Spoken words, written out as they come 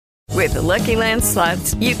With the Lucky Land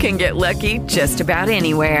Slots, you can get lucky just about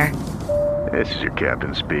anywhere. This is your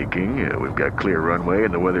captain speaking. We've got clear runway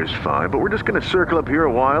and the weather's fine, but we're just going to circle up here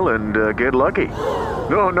a while and get lucky.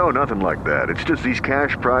 No, nothing like that. It's just these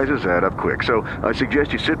cash prizes add up quick. So I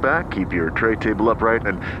suggest you sit back, keep your tray table upright,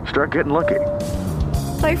 and start getting lucky.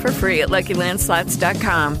 Play for free at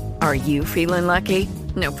LuckyLandSlots.com. Are you feeling lucky?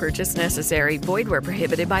 No purchase necessary. Void where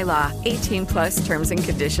prohibited by law. 18 plus terms and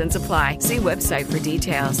conditions apply. See website for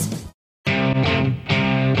details.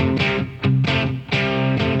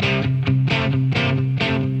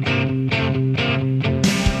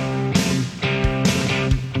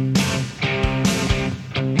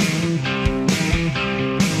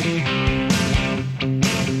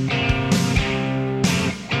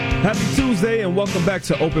 Happy Tuesday and welcome back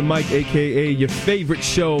to Open Mic, a.k.a. your favorite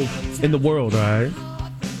show in the world, all right?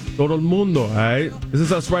 Todo el mundo, all right? This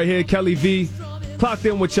is us right here, Kelly V. Clocked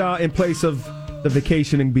in with y'all in place of the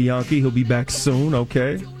vacationing Bianchi. He'll be back soon,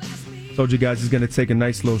 okay? Told you guys he's going to take a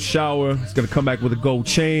nice little shower. He's going to come back with a gold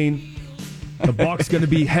chain. The bark's going to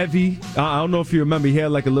be heavy. I don't know if you remember, he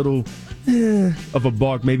had like a little of a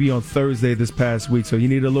bark maybe on Thursday this past week, so you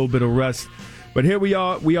need a little bit of rest. But here we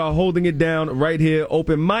are holding it down right here,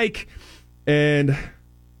 Open Mic, and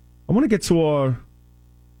I want to get to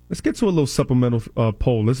let's get to a little supplemental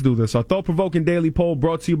poll. Let's do this. Our thought-provoking daily poll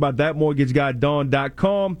brought to you by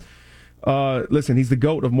ThatMortgageGuyDon.com. Listen, he's the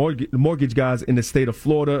GOAT of mortgage guys in the state of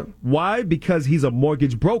Florida. Why? Because he's a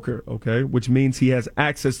mortgage broker, okay, which means he has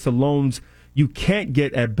access to loans you can't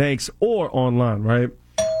get at banks or online, right?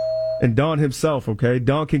 And Don himself, okay,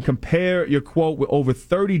 Don can compare your quote with over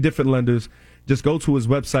 30 different lenders. Just go to his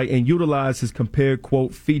website and utilize his compare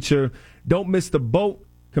quote feature. Don't miss the boat.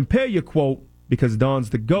 Compare your quote because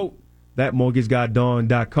Don's the GOAT.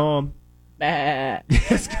 ThatMortgageGuyDon.com.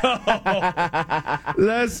 Let's go.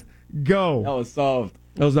 Let's go. That was soft.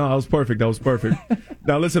 That was perfect.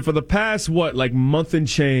 Now, listen, for the past, month and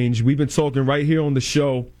change, we've been talking right here on the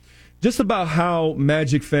show just about how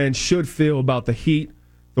Magic fans should feel about the Heat,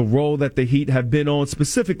 the role that the Heat have been on,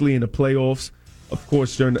 specifically in the playoffs. Of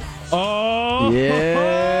course, during the... Oh!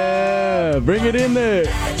 Yeah! Bring it in there.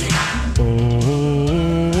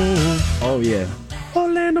 Oh, yeah.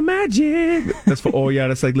 Orlando Magic. That's for,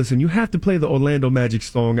 that's like, listen, you have to play the Orlando Magic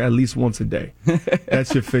song at least once a day.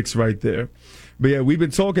 That's your fix right there. But yeah, we've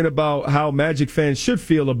been talking about how Magic fans should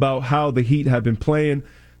feel about how the Heat have been playing.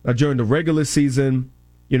 During the regular season,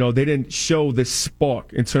 they didn't show this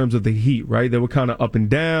spark in terms of the Heat, right? They were kind of up and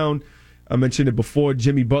down. I mentioned it before,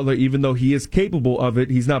 Jimmy Butler, even though he is capable of it,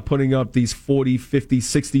 he's not putting up these 40, 50,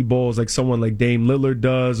 60 balls like someone like Dame Lillard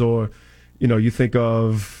does, or, you think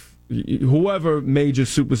of whoever major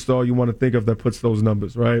superstar you want to think of that puts those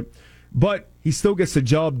numbers, right? But he still gets the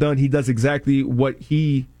job done. He does exactly what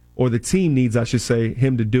he, or the team needs, I should say,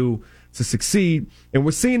 him to do to succeed. And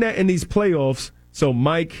we're seeing that in these playoffs. So,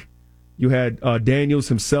 Mike, you had Daniels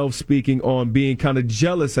himself speaking on being kind of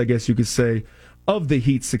jealous, I guess you could say, of the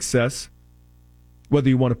Heat's success. Whether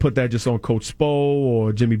you want to put that just on Coach Spo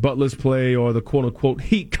or Jimmy Butler's play or the quote-unquote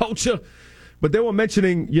Heat culture. But they were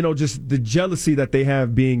mentioning, just the jealousy that they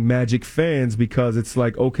have being Magic fans because it's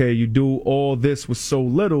like, okay, you do all this with so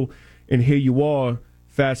little, and here you are,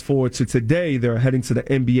 fast forward to today, they're heading to the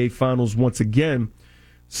NBA Finals once again.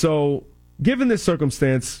 So, given this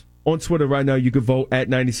circumstance, on Twitter right now, you can vote at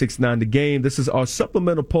 96.9TheGame. This is our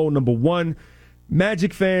supplemental poll number 1.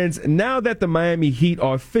 Magic fans, now that the Miami Heat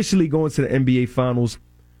are officially going to the NBA Finals,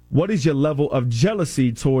 what is your level of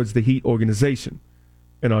jealousy towards the Heat organization?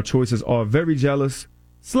 And our choices are very jealous,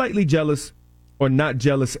 slightly jealous, or not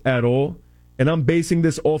jealous at all. And I'm basing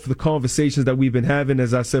this off the conversations that we've been having,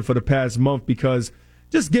 as I said, for the past month, because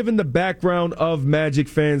just given the background of Magic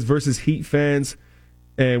fans versus Heat fans,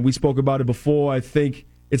 and we spoke about it before, I think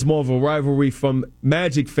it's more of a rivalry from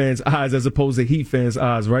Magic fans' eyes as opposed to Heat fans'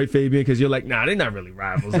 eyes, right, Fabian? Because you're like, nah, they're not really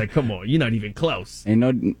rivals. Like, come on, you're not even close.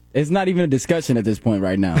 It's not even a discussion at this point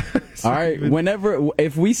right now. All right,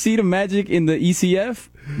 if we see the Magic in the ECF,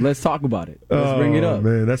 let's talk about it. Let's bring it up.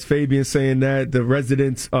 Man, that's Fabian saying that, the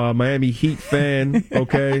resident Miami Heat fan,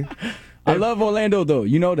 okay? I love Orlando, though.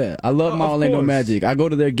 You know that. I love my Orlando Magic. I go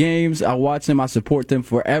to their games. I watch them. I support them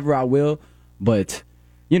forever. I will. But...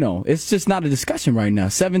 it's just not a discussion right now.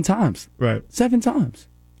 7 times. Right. 7 times.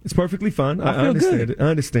 It's perfectly fine. I understand it. I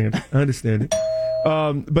understand it.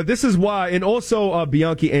 But this is why, and also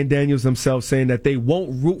Bianchi and Daniels themselves saying that they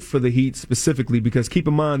won't root for the Heat specifically because keep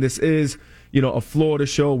in mind, this is, a Florida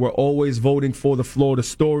show. We're always voting for the Florida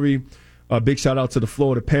story. Big shout out to the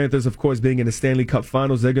Florida Panthers, of course, being in the Stanley Cup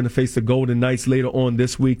Finals. They're going to face the Golden Knights later on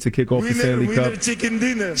this week to kick off the Stanley Cup. Chicken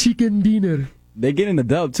dinner. Chicken dinner. They're getting the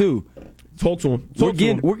dub, too. Talk to him.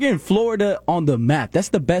 We're getting Florida on the map. That's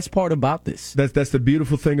the best part about this. That's the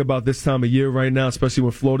beautiful thing about this time of year right now, especially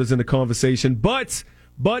when Florida's in the conversation. But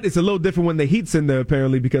it's a little different when the Heat's in there,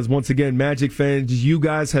 apparently, because once again, Magic fans, you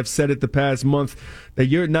guys have said it the past month that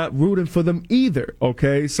you're not rooting for them either,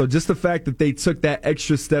 okay? So just the fact that they took that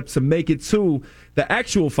extra step to make it to the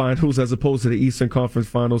actual finals as opposed to the Eastern Conference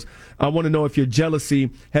Finals, I want to know if your jealousy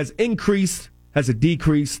has increased, has it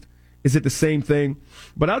decreased, is it the same thing?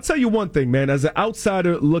 But I'll tell you one thing, man, as an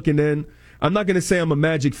outsider looking in, I'm not going to say I'm a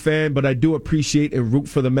Magic fan, but I do appreciate and root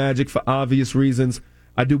for the Magic for obvious reasons.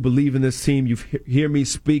 I do believe in this team. You hear me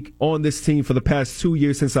speak on this team for the past 2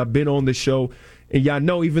 years since I've been on this show. And y'all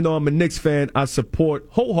know, even though I'm a Knicks fan, I support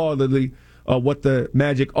wholeheartedly what the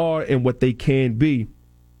Magic are and what they can be.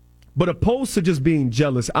 But opposed to just being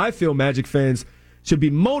jealous, I feel Magic fans should be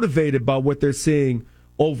motivated by what they're seeing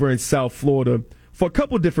over in South Florida for a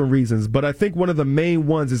couple different reasons. But I think one of the main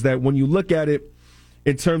ones is that when you look at it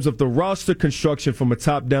in terms of the roster construction from a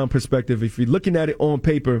top-down perspective, if you're looking at it on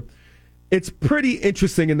paper, it's pretty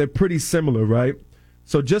interesting and they're pretty similar, right?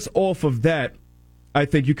 So just off of that, I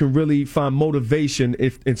think you can really find motivation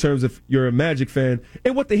in terms of you're a Magic fan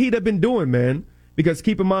and what the Heat have been doing, man. Because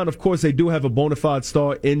keep in mind, of course, they do have a bona fide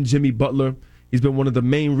star in Jimmy Butler. He's been one of the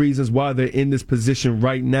main reasons why they're in this position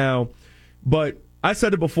right now. But I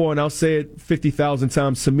said it before, and I'll say it 50,000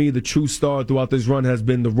 times. To me, the true star throughout this run has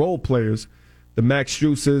been the role players, the Max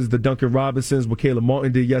Struses, the Duncan Robinsons, what Caleb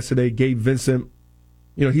Martin did yesterday, Gabe Vincent.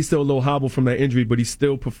 You know, he's still a little hobbled from that injury, but he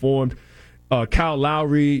still performed. Kyle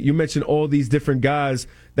Lowry, you mentioned all these different guys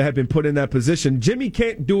that have been put in that position. Jimmy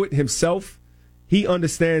can't do it himself. He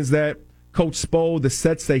understands that. Coach Spo, the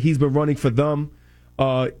sets that he's been running for them,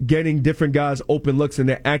 getting different guys open looks, and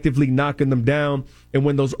they're actively knocking them down. And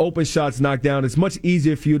when those open shots knock down, it's much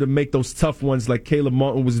easier for you to make those tough ones like Caleb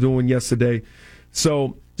Martin was doing yesterday.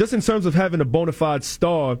 So just in terms of having a bona fide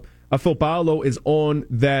star, I feel Paolo is on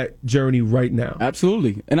that journey right now.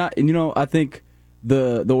 Absolutely. And I think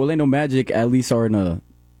the Orlando Magic at least are in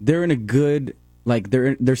a good, like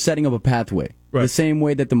they're setting up a pathway. Right. The same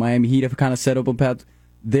way that the Miami Heat have kind of set up a path.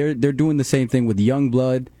 They're doing the same thing with young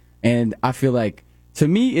blood, and I feel like, to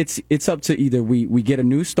me, it's up to either we get a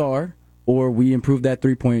new star or we improve that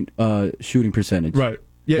 3-point shooting percentage. Right.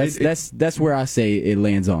 Yeah. That's where I say it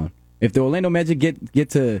lands on. If the Orlando Magic get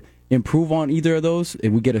to improve on either of those,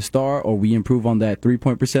 if we get a star or we improve on that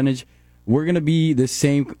 3-point percentage, we're gonna be in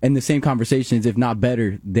the same conversations, if not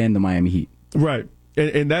better, than the Miami Heat. Right.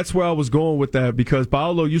 And that's where I was going with that, because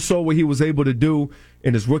Paolo, you saw what he was able to do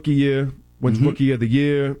in his rookie year. Wins Rookie of the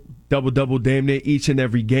Year, double-double damn near each and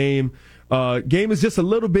every game. Game is just a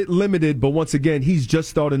little bit limited, but once again, he's just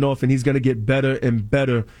starting off, and he's going to get better and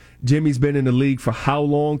better. Jimmy's been in the league for how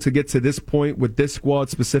long to get to this point with this squad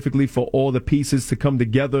specifically for all the pieces to come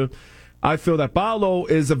together? I feel that Paolo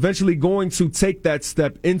is eventually going to take that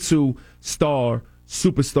step into star,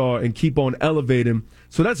 superstar, and keep on elevating.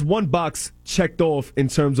 So that's one box checked off in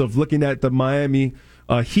terms of looking at the Miami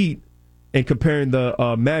Heat and comparing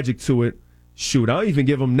the Magic to it. Shoot, I'll even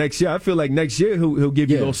give him next year. I feel like next year he'll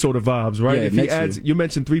give you those sort of vibes, right? Yeah, if he adds, you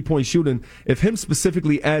mentioned 3-point shooting. If him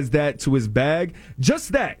specifically adds that to his bag,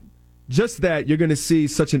 just that, you're going to see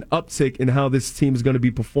such an uptick in how this team is going to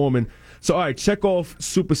be performing. So, all right, check off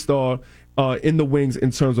superstar in the wings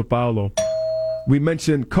in terms of Paolo. We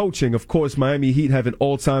mentioned coaching. Of course, Miami Heat have an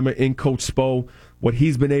all-timer in Coach Spo. What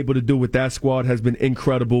he's been able to do with that squad has been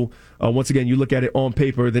incredible. Once again, you look at it on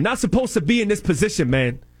paper, they're not supposed to be in this position,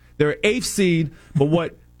 man. They're 8th seed, but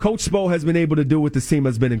what Coach Spo has been able to do with this team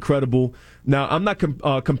has been incredible. Now, I'm not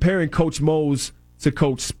comparing Coach Mose to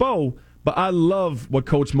Coach Spo, but I love what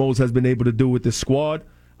Coach Mose has been able to do with this squad.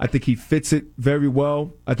 I think he fits it very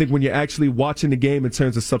well. I think when you're actually watching the game in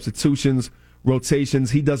terms of substitutions,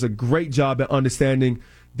 rotations, he does a great job at understanding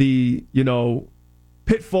the,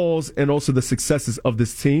 pitfalls and also the successes of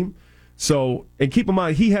this team. So, and keep in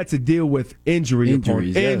mind, he had to deal with injury upon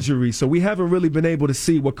injury. So we haven't really been able to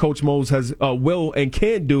see what Coach Mose has will and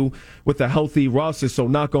can do with a healthy roster. So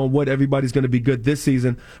knock on wood, everybody's going to be good this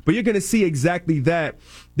season. But you're going to see exactly that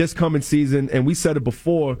this coming season. And we said it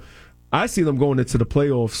before, I see them going into the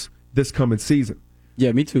playoffs this coming season.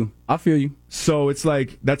 Yeah, me too. I feel you. So it's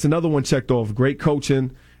like, that's another one checked off. Great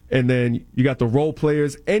coaching. And then you got the role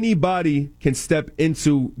players. Anybody can step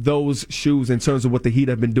into those shoes in terms of what the Heat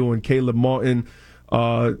have been doing. Caleb Martin,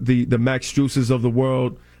 the Max Struses of the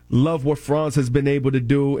world. Love what Franz has been able to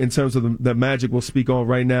do in terms of the Magic we'll speak on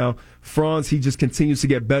right now. Franz, he just continues to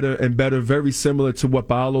get better and better, very similar to what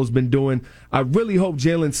Paolo's been doing. I really hope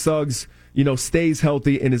Jalen Suggs, stays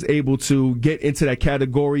healthy and is able to get into that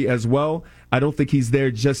category as well. I don't think he's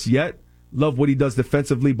there just yet. Love what he does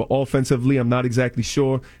defensively, but offensively, I'm not exactly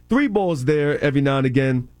sure. 3 balls there every now and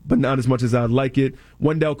again, but not as much as I'd like it.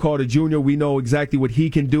 Wendell Carter Jr., we know exactly what he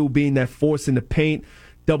can do, being that force in the paint,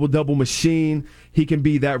 double-double machine. He can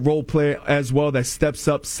be that role player as well that steps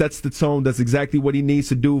up, sets the tone. That's exactly what he needs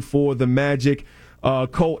to do for the Magic.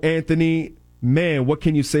 Cole Anthony, man, what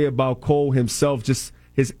can you say about Cole himself? Just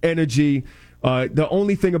his energy. The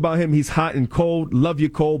only thing about him, he's hot and cold. Love you,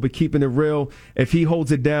 Cole, but keeping it real. If he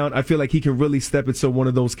holds it down, I feel like he can really step into one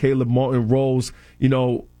of those Caleb Martin roles. You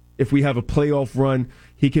know, if we have a playoff run,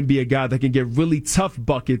 he can be a guy that can get really tough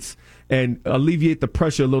buckets and alleviate the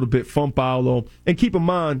pressure a little bit from Paolo. And keep in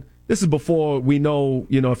mind, this is before we know,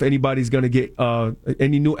 if anybody's going to get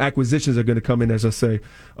any new acquisitions are going to come in, as I say,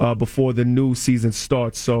 before the new season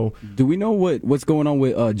starts. So, do we know what's going on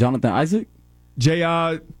with Jonathan Isaac?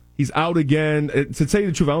 JR, he's out again. To tell you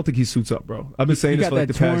the truth, I don't think he suits up, bro. I've been saying this for like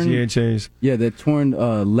the past year and change. Yeah, the torn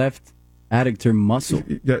left adductor muscle.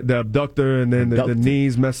 The abductor, and then the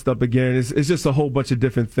knees messed up again. It's just a whole bunch of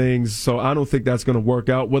different things. So I don't think that's going to work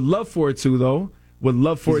out. Would love for it to, though. Would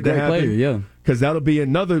love for it to happen. Player, yeah. Because that'll be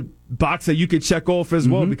another box that you could check off as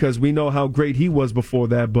well, because we know how great he was before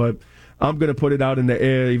that. But I'm going to put it out in the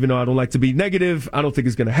air, even though I don't like to be negative. I don't think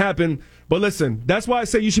it's going to happen. But listen, that's why I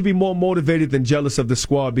say you should be more motivated than jealous of the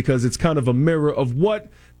squad, because it's kind of a mirror of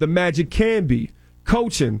what the Magic can be.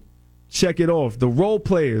 Coaching, check it off. The role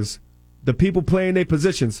players, the people playing their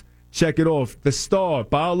positions, check it off. The star,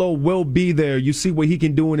 Paolo, will be there. You see what he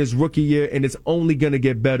can do in his rookie year, and it's only going to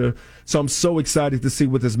get better. So I'm so excited to see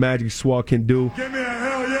what this Magic squad can do. Give me a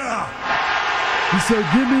hell yeah! He said,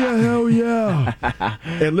 give me a hell yeah.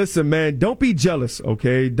 And listen, man, don't be jealous,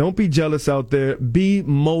 okay? Don't be jealous out there. Be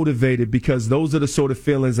motivated, because those are the sort of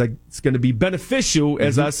feelings that it's going to be beneficial.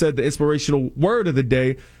 As I said, the inspirational word of the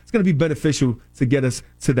day, it's going to be beneficial to get us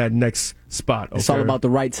to that next spot. Okay? It's all about the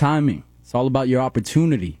right timing. It's all about your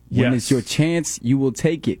opportunity. When it's your chance, you will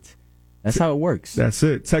take it. That's how it works. That's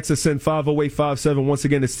it. Text us in 50857. Once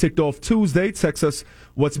again, it's Ticked Off Tuesday. Text us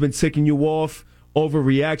what's been ticking you off.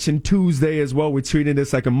 Overreaction Tuesday as well. We're treating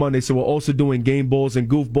this like a Monday, so we're also doing game balls and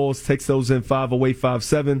goofballs. Text those in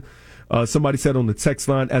 50857. Somebody said on the text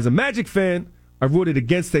line, as a Magic fan, I rooted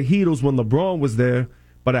against the Heatles when LeBron was there,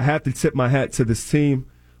 but I have to tip my hat to this team.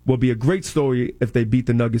 Will be a great story if they beat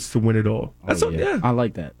the Nuggets to win it all. That's yeah. I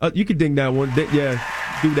like that. You can ding that one. Do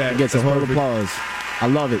that. It gets a whole applause. I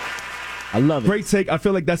love it. Great take. I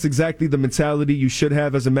feel like that's exactly the mentality you should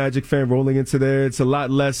have as a Magic fan rolling into there. It's a lot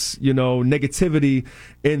less, negativity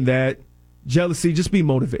in that. Jealousy, just be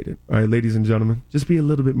motivated. All right, ladies and gentlemen, just be a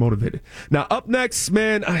little bit motivated. Now, up next,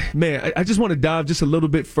 I just want to dive just a little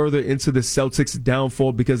bit further into the Celtics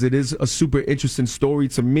downfall, because it is a super interesting story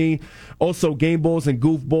to me. Also, game balls and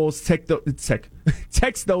goofballs,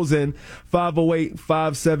 text those in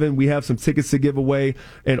 50857. We have some tickets to give away,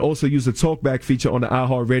 and also use the talkback feature on the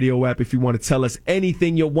iHeartRadio app if you want to tell us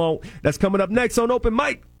anything you want. That's coming up next on Open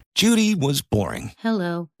Mic. Judy was boring.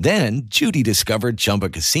 Hello. Then Judy discovered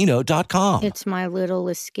ChumbaCasino.com. It's my little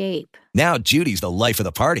escape. Now Judy's the life of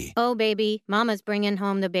the party. Oh, baby, mama's bringing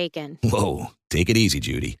home the bacon. Whoa, take it easy,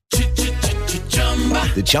 Judy.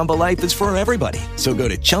 The Chumba life is for everybody. So go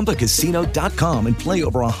to ChumbaCasino.com and play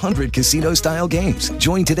over 100 casino-style games.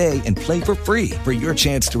 Join today and play for free for your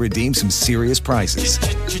chance to redeem some serious prizes.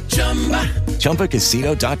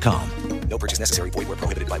 ChumbaCasino.com. No purchase necessary. Void where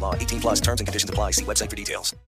prohibited by law. 18+ terms and conditions apply. See website for details.